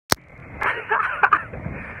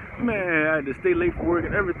Man, I had to stay late for work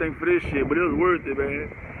and everything for this shit, but it was worth it,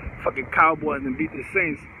 man. Fucking Cowboys and beat the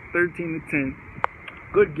Saints 13-10.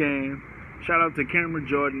 Good game. Shout out to Cameron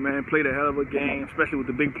Jordan, man. Played a hell of a game, especially with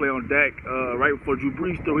the big play on Dak right before Drew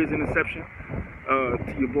Brees threw his interception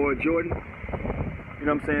to your boy Jordan. You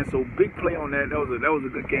know what I'm saying? So big play on that. That was a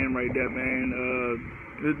good game right there, man.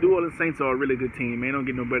 The New Orleans Saints are a really good team, man. Don't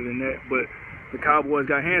get no better than that. But the Cowboys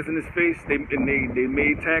got hands in his face. They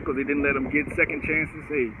made tackles. They didn't let them get second chances.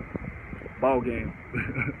 Hey, ball game.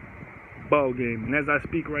 Ball game. And as I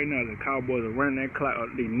speak right now, the Cowboys are running that clock.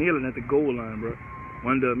 They kneeling at the goal line, bro.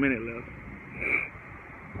 Under a minute left.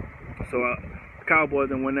 So the Cowboys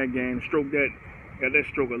done won that game. Got that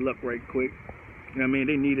stroke of luck right quick. You know what I mean?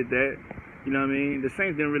 They needed that. You know what I mean? The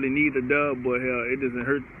Saints didn't really need the dub, but hell, it doesn't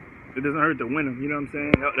hurt. It doesn't hurt to win them. You know what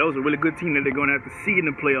I'm saying? That was a really good team that they're gonna have to see in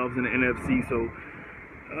the playoffs in the NFC. So,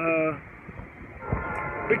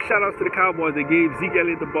 big shout outs to the Cowboys. They gave Zeke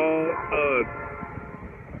Elliott the ball.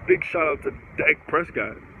 Big shout out to Dak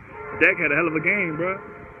Prescott. Dak had a hell of a game, bro.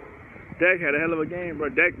 Dak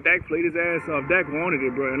played his ass off. Dak wanted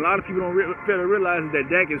it, bro. And a lot of people don't fail to realize that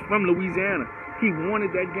Dak is from Louisiana. He wanted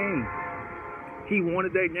that game.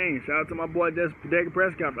 Shout out to my boy Dak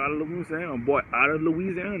Prescott out of Louisiana. Boy, out of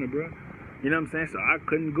Louisiana, bro. You know what I'm saying? So I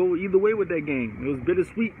couldn't go either way with that game. It was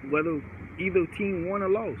bittersweet whether either team won or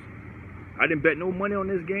lost. I didn't bet no money on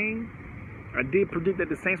this game. I did predict that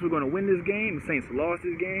the Saints were going to win this game. The Saints lost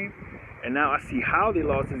this game. And now I see how they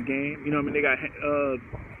lost this game. You know what I mean? They got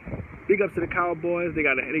big ups to the Cowboys. They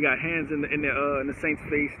got hands in the Saints'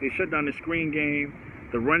 face. They shut down the screen game.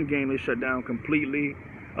 The run game they shut down completely.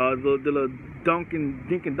 The little dink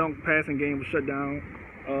and dunk passing game was shut down.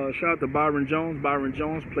 Shout out to Byron Jones. Byron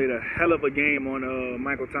Jones played a hell of a game on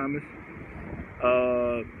Michael Thomas.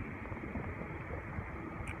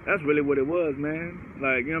 That's really what it was, man.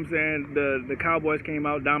 Like, you know what I'm saying? The Cowboys came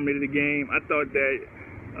out, dominated the game. I thought that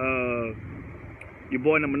your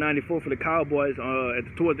boy number 94 for the Cowboys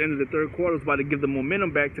towards the end of the third quarter was about to give the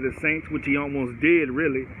momentum back to the Saints, which he almost did,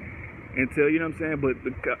 really. Until, you know what I'm saying? But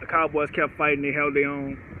the Cowboys kept fighting. They held their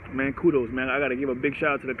own. Man, kudos, man. I got to give a big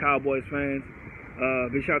shout out to the Cowboys fans.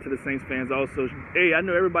 Big shout out to the Saints fans also. Hey, I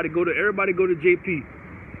know everybody go to JP.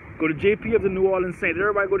 Go to JP of the New Orleans Saints.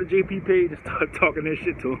 Everybody go to JP page and start talking that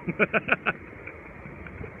shit to him.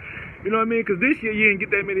 You know what I mean? Because this year you didn't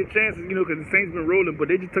get that many chances, you know, because the Saints been rolling, but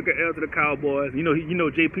they just took an L to the Cowboys. You know,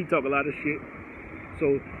 JP talk a lot of shit.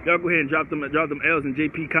 So y'all go ahead and drop them L's in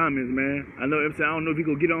JP comments, man. I know I don't know if he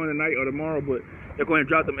gonna get on tonight or tomorrow, but y'all go ahead and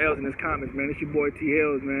drop them L's in his comments, man. It's your boy T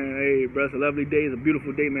Hills, man. Hey, bro, it's a lovely day. It's a beautiful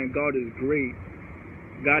day, man. God is great.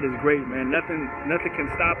 God is great, man. Nothing can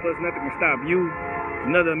stop us. Nothing can stop you.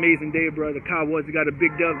 Another amazing day, bro. The Cowboys got a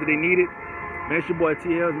big dub that they needed. Man, it's your boy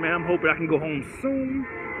T Hills, man. I'm hoping I can go home soon,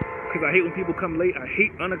 because I hate when people come late. I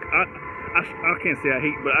can't say I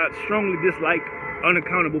hate, but I strongly dislike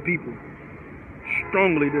unaccountable people.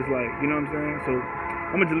 Strongly dislike, you know what I'm saying? So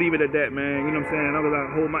I'm gonna just leave it at that, man. You know what I'm saying?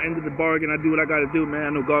 I hold my end of the bargain. I do what I gotta do, man. I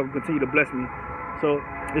know God will continue to bless me. So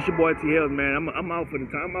it's your boy T Hills, man. I'm out for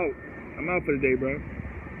the time. I'm out for the day, bro.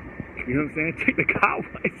 You know what I'm saying? Take the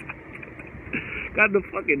Cowboys. Got the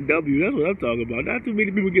fucking W. That's what I'm talking about. Not too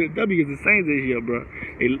many people get a W against the Saints this year, bro.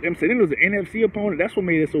 I'm saying it was an NFC opponent. That's what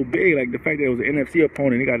made it so big. Like the fact that it was an NFC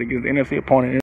opponent. They got to get the NFC opponent.